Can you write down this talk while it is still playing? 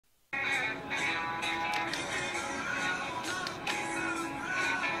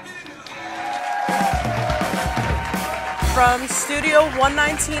From Studio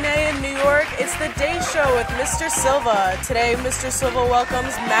 119A in New York, it's the Day Show with Mr. Silva. Today, Mr. Silva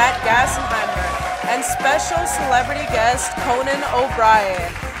welcomes Matt Gassenheimer and special celebrity guest Conan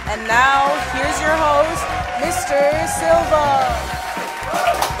O'Brien. And now, here's your host, Mr. Silva.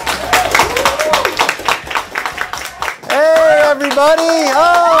 Hey, everybody!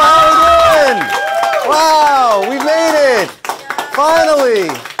 Oh, how you doing? Wow, we made it!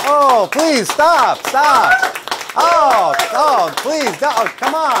 Finally! Oh, please, stop! Oh, please,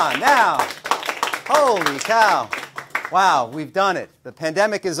 come on now. Holy cow. Wow, we've done it. The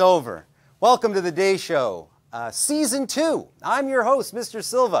pandemic is over. Welcome to the Day Show, Season 2. I'm your host, Mr.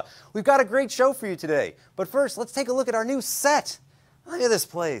 Silva. We've got a great show for you today. But first, let's take a look at our new set. Look at this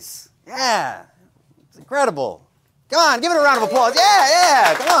place. Yeah, it's incredible. Come on, give it a round of applause.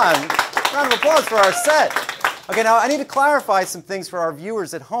 Yeah, come on. Round of applause for our set. Okay, now I need to clarify some things for our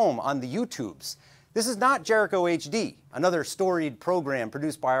viewers at home on the YouTubes. This is not Jericho HD, another storied program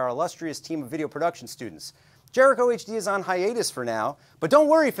produced by our illustrious team of video production students. Jericho HD is on hiatus for now, but don't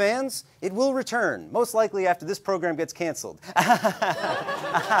worry, fans, it will return, most likely after this program gets canceled.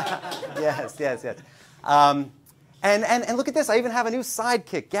 Yes. And look at this, I even have a new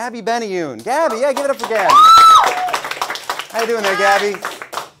sidekick, Gabi Benayoun. Gabi, yeah, give it up for Gabi. How you doing there, Gabi?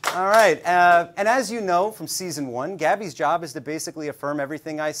 All right, and as you know from Season 1, Gabi's job is to basically affirm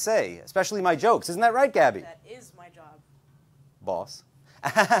everything I say, especially my jokes. Isn't that right, Gabi? That is my job. Boss.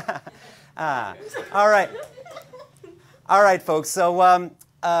 All right, folks. So,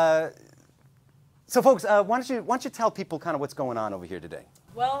 folks, why don't you tell people kind of what's going on over here today?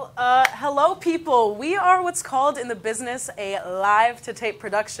 Well, hello, people. We are what's called in the business a live-to-tape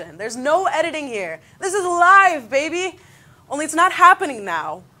production. There's no editing here. This is live, baby. Only it's not happening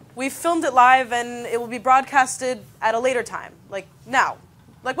now. We filmed it live, and it will be broadcasted at a later time, like now,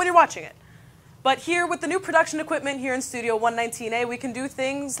 like when you're watching it. But here, with the new production equipment here in Studio 119A, we can do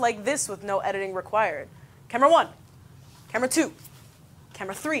things like this with no editing required. Camera 1, camera 2,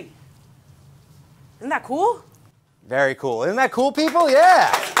 camera 3. Isn't that cool? Very cool. Isn't that cool, people?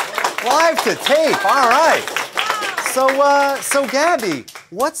 Yeah. Live to tape. All right. So Gabi,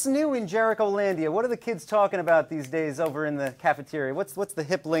 what's new in Jericho-landia? What are the kids talking about these days over in the cafeteria? What's the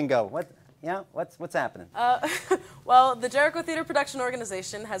hip lingo? What's happening? Well, the Jericho Theater Production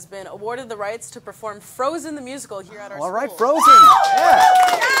Organization has been awarded the rights to perform Frozen the musical here at our school. All right, Frozen. Yeah.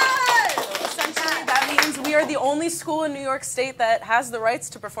 So essentially, that means we are the only school in New York State that has the rights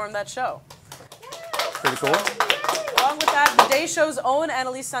to perform that show. Pretty cool. Along with that, the Day Show's own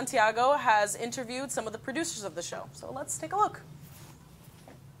Annalise Santiago has interviewed some of the producers of the show. So let's take a look.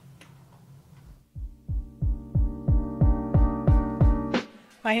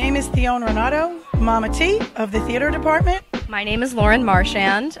 My name is Theone Renato, Mama T of the theater department. My name is Lauren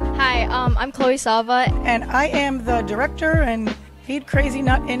Marchand. Hi, I'm Chloe Silva. And I am the director and lead crazy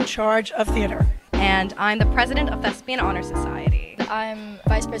nut in charge of theater. And I'm the president of Thespian Honor Society. I'm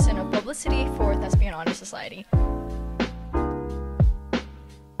vice president of publicity for Thespian Honor Society.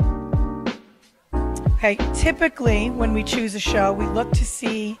 Okay, typically when we choose a show, we look to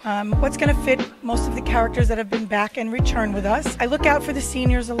see what's going to fit most of the characters that have been back and return with us. I look out for the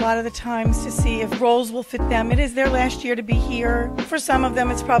seniors a lot of the times to see if roles will fit them. It is their last year to be here. For some of them,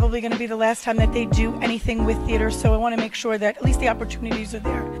 it's probably going to be the last time that they do anything with theater, so I want to make sure that at least the opportunities are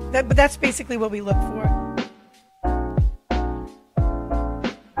there. But that's basically what we look for.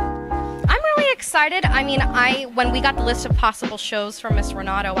 I'm really excited. I mean, when we got the list of possible shows from Miss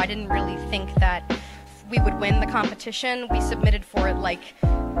Renato, I didn't really think that we would win the competition. We submitted for it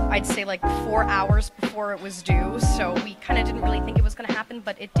I'd say 4 hours before it was due, so we kind of didn't really think it was going to happen,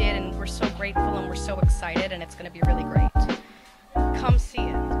 but it did, and we're so grateful and we're so excited, and it's going to be really great. Come see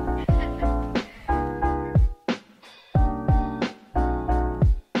it.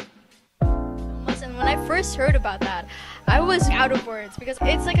 Listen, when I first heard about that, I was out of words because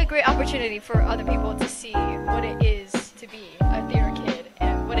it's like a great opportunity for other people to see what it is to be a theater kid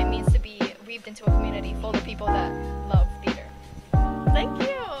and what it means to be weaved into a community full of people that love theater. Thank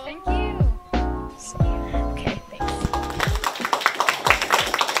you. Thank you. Okay, thanks.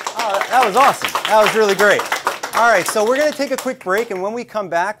 Oh, that was awesome. That was really great. All right, so we're going to take a quick break, and when we come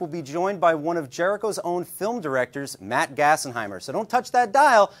back, we'll be joined by one of Jericho's own film directors, Matt Gassenheimer. So don't touch that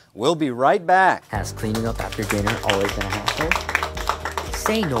dial. We'll be right back. Has cleaning up after dinner always been a hassle?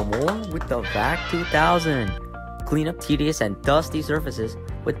 Say no more with the VAC 2000. Clean up tedious and dusty surfaces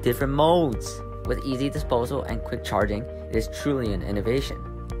with different modes. With easy disposal and quick charging, it is truly an innovation.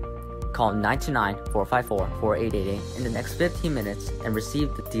 Call 929-454-4888 in the next 15 minutes and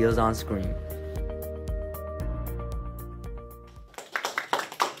receive the deals on screen.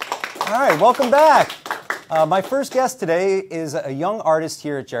 All right, welcome back. My first guest today is a young artist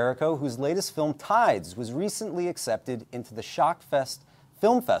here at Jericho whose latest film, Tides, was recently accepted into the Shockfest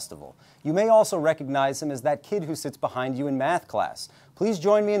Film Festival. You may also recognize him as that kid who sits behind you in math class. Please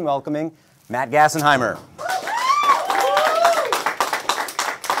join me in welcoming Matt Gassenheimer.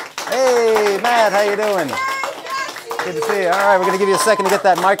 Hey, Matt, how you doing? Good to see you. All right, we're going to give you a second to get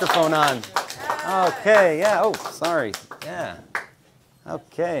that microphone on. Okay, yeah. Oh, sorry. Yeah.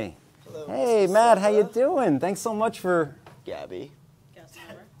 Okay. Hello. Hey, Matt, how you doing? Thanks so much for... Gabi.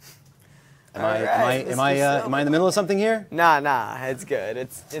 Am I in the middle of something here? Nah, it's good.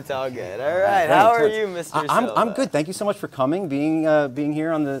 It's all good. All right, how are you, Mr. Silva? I'm good. Thank you so much for coming, being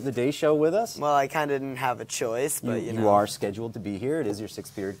here on the day show with us. Well, I kind of didn't have a choice, but you know. You are scheduled to be here. It is your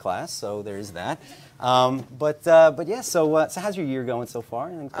 6th period class, so there's that. But yeah, so how's your year going so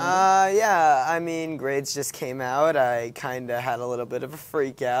far? Yeah, I mean, grades just came out. I kind of had a little bit of a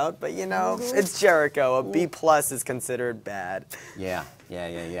freak out, but you know, it's Jericho. A B+ is considered bad. Yeah.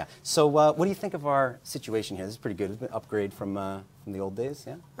 So what do you think of our situation here? This is pretty good. It's an upgrade from the old days,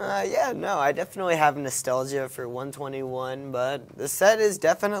 yeah? Yeah, no, I definitely have nostalgia for 121, but the set is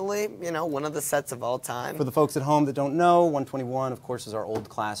definitely, you know, one of the sets of all time. For the folks at home that don't know, 121, of course, is our old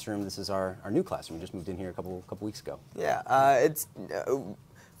classroom. This is our new classroom. We just moved in here a couple weeks ago. Yeah, it's...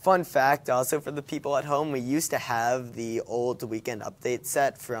 Fun fact also for the people at home, we used to have the old Weekend Update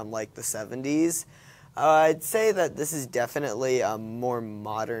set from like the 70s. I'd say that this is definitely a more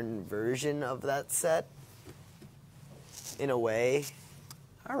modern version of that set, in a way.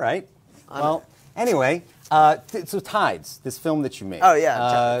 All right. Well, anyway, so Tides, this film that you made. Oh, yeah,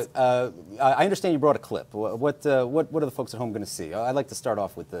 Tides. I understand you brought a clip. What are the folks at home going to see? I'd like to start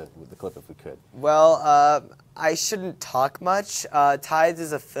off with the clip if we could. Well, I shouldn't talk much. Tides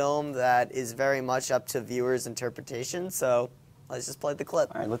is a film that is very much up to viewers' interpretation, so let's just play the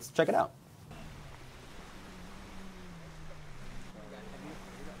clip. All right, let's check it out.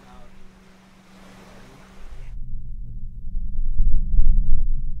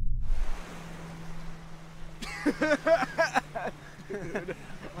 Dude.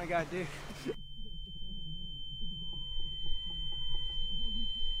 Oh my god, dude.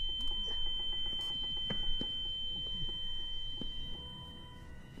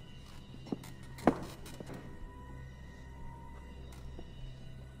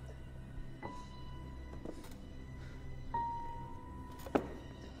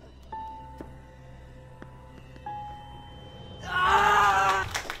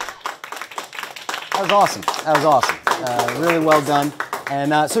 That was awesome. Really well done.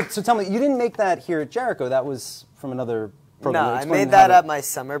 And so tell me, you didn't make that here at Jericho. That was from another program. No, I made that at my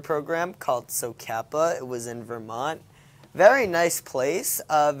summer program called SoCappa. It was in Vermont. Very nice place.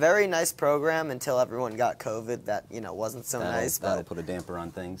 Very nice program until everyone got COVID. That, you know, wasn't so nice. That'll put a damper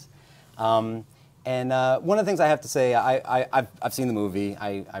on things. And one of the things I have to say, I've seen the movie.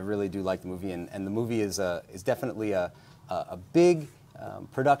 I really do like the movie, and the movie is definitely a big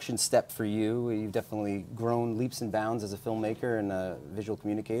production step for you. You've definitely grown leaps and bounds as a filmmaker and a visual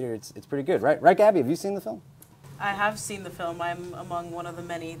communicator. It's pretty good, right? Right, Gabi? Have you seen the film? I have seen the film. I'm among one of the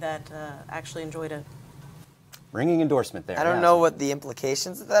many that actually enjoyed it. Ringing endorsement there. I don't know what the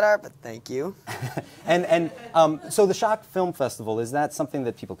implications of that are, but thank you. So the Shock Film Festival, is that something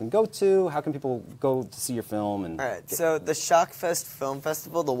that people can go to? How can people go to see your film? All right, so the Shockfest Film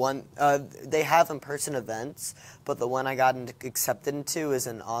Festival, the one, they have in-person events, but the one I got accepted into is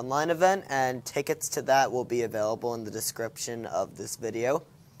an online event, and tickets to that will be available in the description of this video.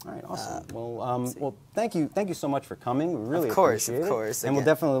 All right, awesome. Well, thank you so much for coming. We really appreciate it. Of course. And we'll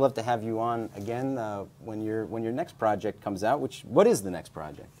definitely love to have you on again when your next project comes out. What is the next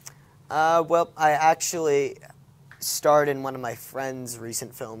project? Well, I actually starred in one of my friend's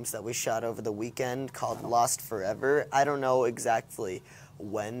recent films that we shot over the weekend called Lost Forever. I don't know exactly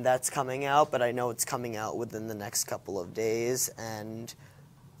when that's coming out, but I know it's coming out within the next couple of days. And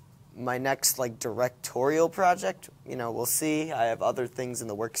my next directorial project, you know, we'll see. I have other things in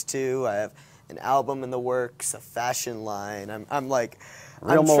the works too. I have an album in the works, a fashion line. I'm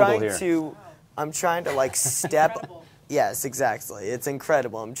trying to step. Yes, exactly. It's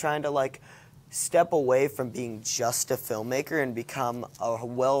incredible. I'm trying to step away from being just a filmmaker and become a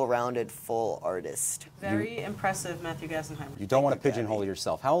well-rounded full artist. Very impressive, Matthew Gassenheimer. You don't want to pigeonhole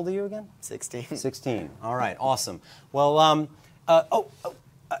yourself. How old are you again? 16. 16. All right, awesome. Well,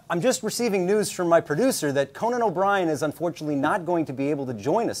 I'm just receiving news from my producer that Conan O'Brien is unfortunately not going to be able to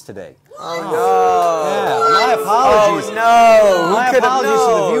join us today. Oh, no. Yeah, my apologies. Oh, no. My apologies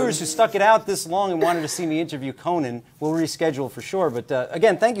to the viewers who stuck it out this long and wanted to see me interview Conan. We'll reschedule for sure. But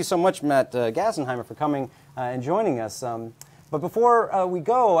again, thank you so much, Matt Gassenheimer, for coming and joining us. But before we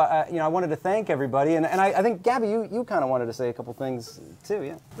go, I wanted to thank everybody, and I think, Gabby, you kind of wanted to say a couple things too,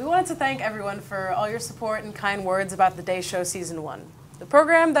 yeah. We wanted to thank everyone for all your support and kind words about The Day Show Season 1, the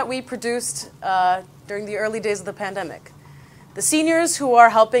program that we produced during the early days of the pandemic. The seniors who are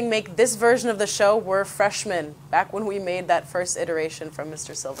helping make this version of the show were freshmen back when we made that first iteration from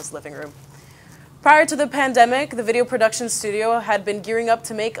Mr. Silva's living room. Prior to the pandemic, the video production studio had been gearing up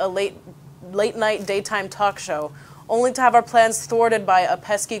to make a late night daytime talk show, only to have our plans thwarted by a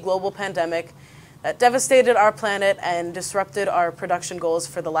pesky global pandemic that devastated our planet and disrupted our production goals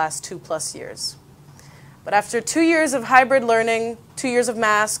for the last 2+ years. But after 2 years of hybrid learning, 2 years of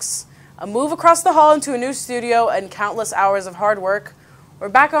masks, a move across the hall into a new studio, and countless hours of hard work, we're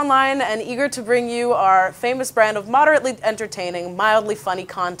back online and eager to bring you our famous brand of moderately entertaining, mildly funny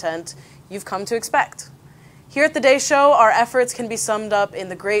content you've come to expect. Here at The Day Show, our efforts can be summed up in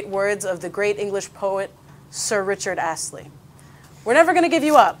the great words of the great English poet, Sir Richard Astley. We're never going to give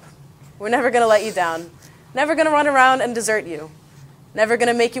you up. We're never going to let you down. Never going to run around and desert you. Never going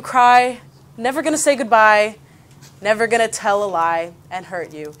to make you cry. Never going to say goodbye. Never going to tell a lie and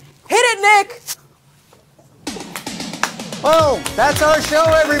hurt you. Hit it, Nick! Well, that's our show,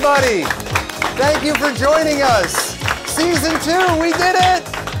 everybody. Thank you for joining us. Season 2, we did it!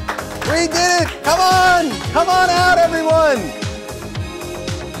 We did it! Come on! Come on out, everyone!